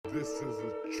This is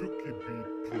a Chucky Beat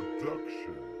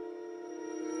production.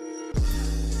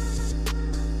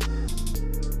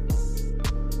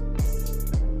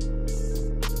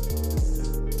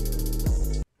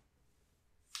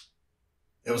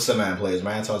 It was some Madden players.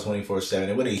 Madden talk 24/7.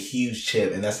 And with a huge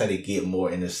tip, and that's how to get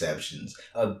more interceptions.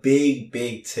 A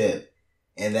big tip.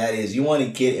 And that is you want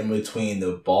to get in between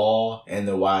the ball and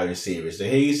the wide receiver. So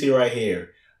here you see right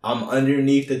here, I'm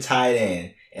underneath the tight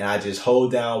end and I just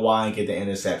hold down Y and get the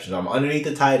interception. I'm underneath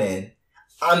the tight end.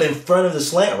 I'm in front of the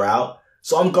slant route.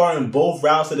 So I'm guarding both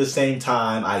routes at the same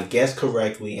time. I guess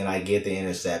correctly and I get the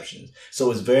interceptions.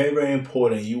 So it's very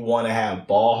important. You want to have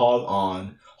ball hog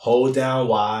on, hold down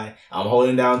Y. I'm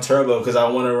holding down turbo because I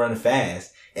want to run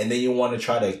fast. And then you want to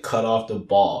try to cut off the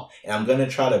ball. And I'm going to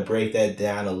try to break that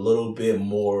down a little bit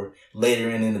more later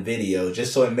in the video,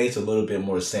 just so it makes a little bit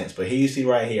more sense. But here you see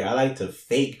right here, I like to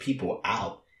fake people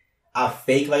out. I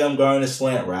fake like I'm going a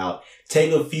slant route,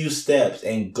 take a few steps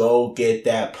and go get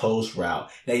that post route.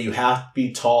 Now you have to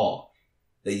be tall.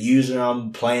 The user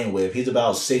I'm playing with, he's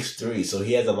about 6'3", so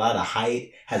he has a lot of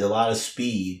height, has a lot of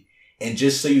speed. And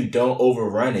just so you don't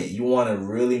overrun it, you want to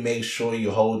really make sure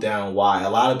you hold down Y. A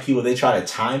lot of people, they try to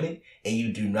time it, and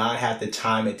you do not have to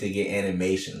time it to get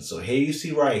animation. So here you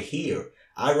see right here,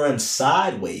 I run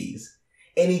sideways,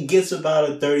 and he gets about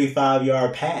a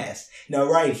 35-yard pass. Now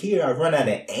right here, I run at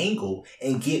an angle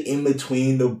and get in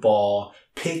between the ball,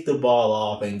 pick the ball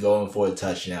off, and going for a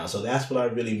touchdown. So that's what I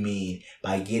really mean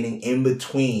by getting in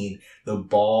between the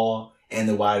ball and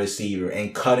the wide receiver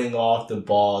and cutting off the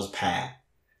ball's path.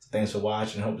 Thanks for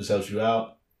watching. Hope this helps you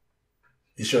out.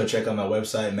 Be sure to check out my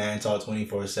website,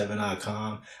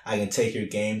 MaddenTalk247.com. I can take your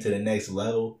game to the next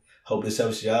level. Hope this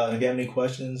helps you out. And if you have any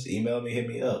questions, email me, hit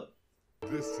me up.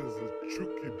 This is a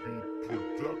Chucky Beat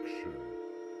production.